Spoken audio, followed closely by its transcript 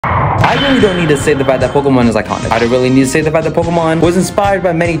I really don't need to say the fact that Pokemon is iconic. I don't really need to say the fact that Pokemon was inspired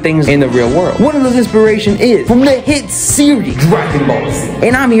by many things in the real world. One of those inspiration is from the hit series Dragon Ball Z.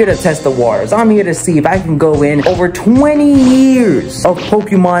 And I'm here to test the waters. I'm here to see if I can go in over 20 years of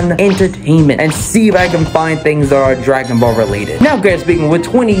Pokemon entertainment and see if I can find things that are Dragon Ball related. Now, guys, speaking, with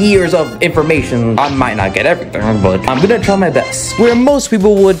 20 years of information, I might not get everything, but I'm gonna try my best. Where most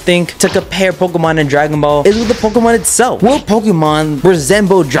people would think to compare Pokemon and Dragon Ball is with the Pokemon itself. Will Pokemon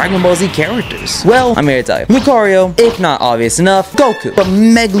resemble Dragon Ball Z characters? Well, I'm here to tell you. Lucario, if not obvious enough, Goku. But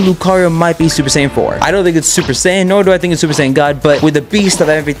Mega Lucario might be Super Saiyan 4. I don't think it's Super Saiyan, nor do I think it's Super Saiyan God, but with the beast of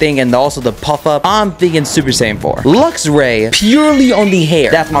everything and also the puff up, I'm thinking Super Saiyan 4. Luxray, purely on the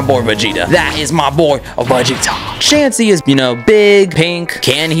hair. That's my boy Vegeta. That is my boy Vegeta. Chansey is, you know, big, pink,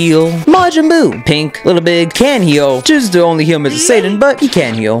 can heal. Majin Buu, pink, little big, can heal. Chooses to only heal him as a Satan, but he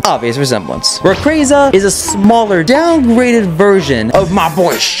can heal. Obvious resemblance. Rayquaza is a smaller, downgraded version of my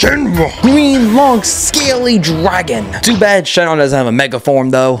boy Shenron. Green, long, scaly dragon. Too bad Shenron doesn't have a mega form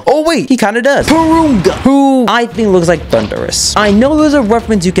though. Oh wait, he kinda does. Purunga, who I think looks like Thundurus. I know there's a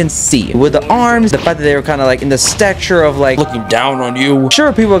reference you can see with the arms, the fact that they were kind of like in the stature of like looking down on you.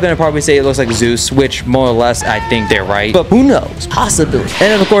 Sure, people are gonna probably say it looks like Zeus, which more or less I think they're right, but who knows? Possibly. And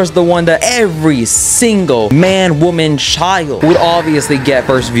then of course the one that every single man, woman, child would obviously get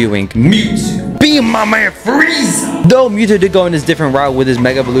first viewing, Mewtwo. Being my man Frieza. Though Mewtwo did go in this different route with his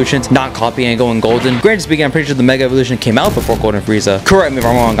Mega Evolutions, not copying and going Golden. Granted speaking, I'm pretty sure the Mega Evolution came out before Golden Frieza. Correct me if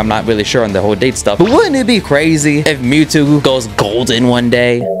I'm wrong, I'm not really sure on the whole date stuff. But wouldn't it be crazy if Mewtwo goes Golden one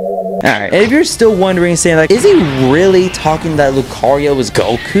day? Alright, and if you're still wondering, saying like, is he really talking that Lucario is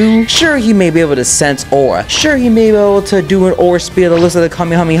Goku? Sure, he may be able to sense aura. Sure, he may be able to do an aura spear that looks like a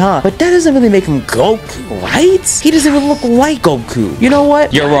Kamehameha. But that doesn't really make him Goku, right? He doesn't even look like Goku. You know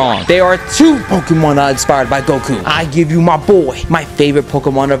what? You're wrong. There are two Pokemon that are inspired by Goku. I give you my boy, my favorite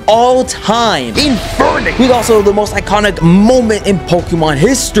Pokemon of all time, Infernape, who's also the most iconic moment in Pokemon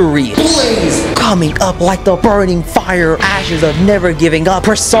history. Blaze, coming up like the burning fire, ashes of never giving up,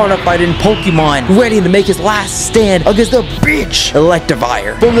 personified in Pokemon, ready to make his last stand against the bitch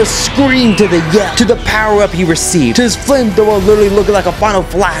Electivire. From the scream to the yell, to the power up he received, to his flamethrower literally looking like a final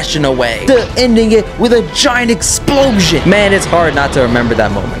flash in a way, to ending it with a giant explosion. Man, it's hard not to remember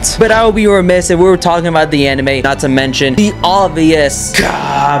that moment. But I would be remiss if we were talking about the anime, not to mention the obvious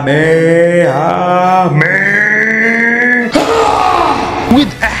Kamehameha.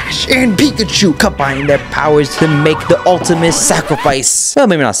 With Ash and Pikachu combining their powers to make the ultimate sacrifice. Well,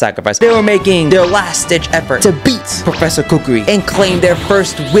 maybe not sacrifice. They were making their last-ditch effort to beat Professor Kukui and claim their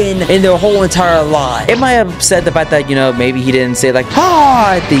first win in their whole entire life. It might have said the fact that, you know, maybe he didn't say like,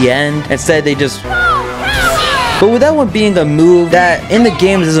 ha at the end. Instead, they just... But with that one being a move that in the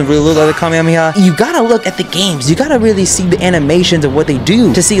games doesn't really look like the Kamehameha, you gotta look at the games. You gotta really see the animations of what they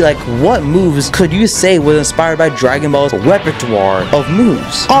do to see like what moves could you say was inspired by Dragon Ball's repertoire of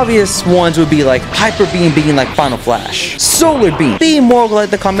moves. Obvious ones would be like Hyper Beam being like Final Flash, Solar Beam being more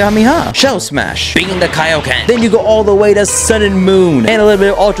like the Kamehameha, Shell Smash being the Kaioken. Then you go all the way to Sun and Moon and a little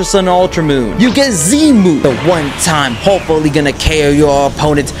bit of Ultra Sun and Ultra Moon. You get Z Move, the one time hopefully gonna KO your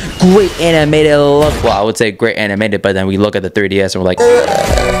opponent's great animated look. Well, I would say great animated, but then we look at the 3DS and we're like,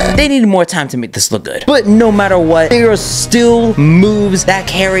 they needed more time to make this look good. But no matter what, there are still moves that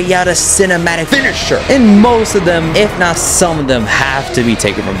carry out a cinematic finisher, and most of them, if not some of them, have to be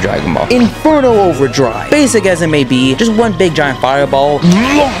taken from Dragon Ball. Inferno Overdrive, basic as it may be, just one big giant fireball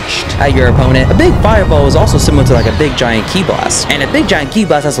launched at your opponent. A big fireball is also similar to like a big giant ki blast, and a big giant ki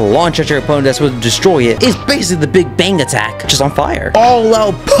blast has to launch at your opponent that's supposed to destroy it. It's basically the Big Bang attack, just on fire. All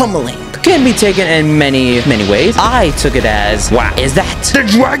out pummeling. Can be taken in many ways. I took it as, wow, is that the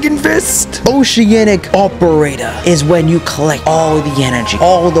Dragon Fist? Oceanic Operator is when you collect all the energy,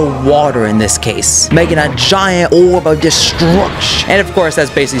 all the water in this case, making a giant orb of destruction. And of course, that's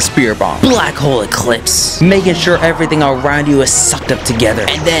basically Spear Bomb. Black Hole Eclipse, making sure everything around you is sucked up together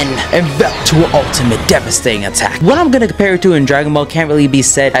and then enveloped to an ultimate devastating attack. What I'm gonna compare it to in Dragon Ball can't really be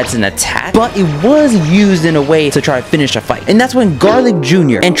said as an attack, but it was used in a way to try to finish a fight. And that's when Garlic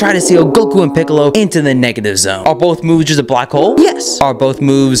Jr. and try to seal Goku and Piccolo into the negative zone. Are both moves just a black hole? Yes. Are both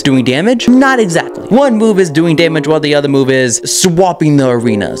moves doing damage? Not exactly. One move is doing damage while the other move is swapping the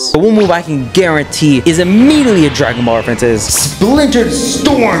arenas. But one move I can guarantee is immediately a Dragon Ball reference is Splintered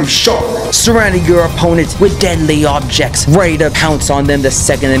Storm Shark. Surrounding your opponent with deadly objects, ready to pounce on them the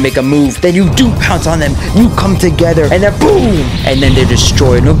second they make a move. Then you do pounce on them, you come together, and then boom! And then they're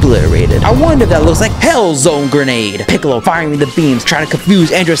destroyed and obliterated. I wonder if that looks like Hell Zone Grenade. Piccolo firing the beams, trying to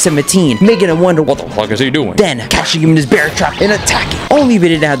confuse Android 17 17, making him wonder what the fuck is he doing. Then catching him in his bear trap and attacking. Only if he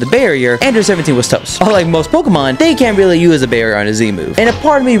didn't have the barrier, Ender 17 was toast. Unlike most Pokemon, they can't really use a barrier on a Z move. And a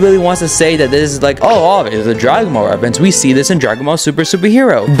part of me really wants to say that this is like, oh, obviously the Dragon Ball reference. We see this in Dragon Ball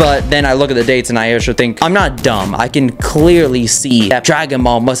Superhero. But then I look at the dates and I actually think, I'm not dumb. I can clearly see that Dragon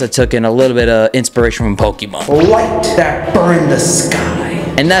Ball must have taken a little bit of inspiration from Pokemon. Light that burned the sky.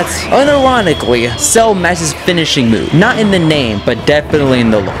 And that's, unironically, Cell Max's finishing move. Not in the name, but definitely in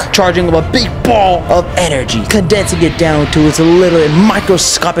the look. Charging up a big ball of energy, condensing it down to its little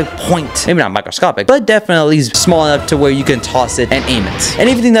microscopic point. Maybe not microscopic, but definitely small enough to where you can toss it and aim it. And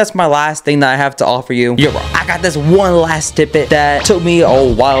if you think that's my last thing that I have to offer you, you're wrong. I got this one last tidbit that took me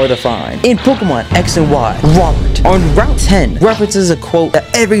a while to find. In Pokemon X and Y, Robert, on Route 10, references a quote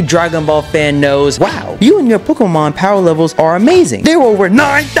that every Dragon Ball fan knows. Wow, you and your Pokemon power levels are amazing. They're over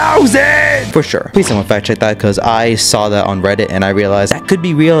 9,000! For sure. Please someone fact check that, because I saw that on Reddit and I realized that could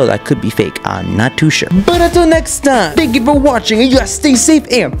be real or that could be fake. I'm not too sure. But until next time, thank you for watching and you guys stay safe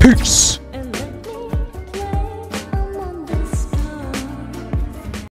and peace!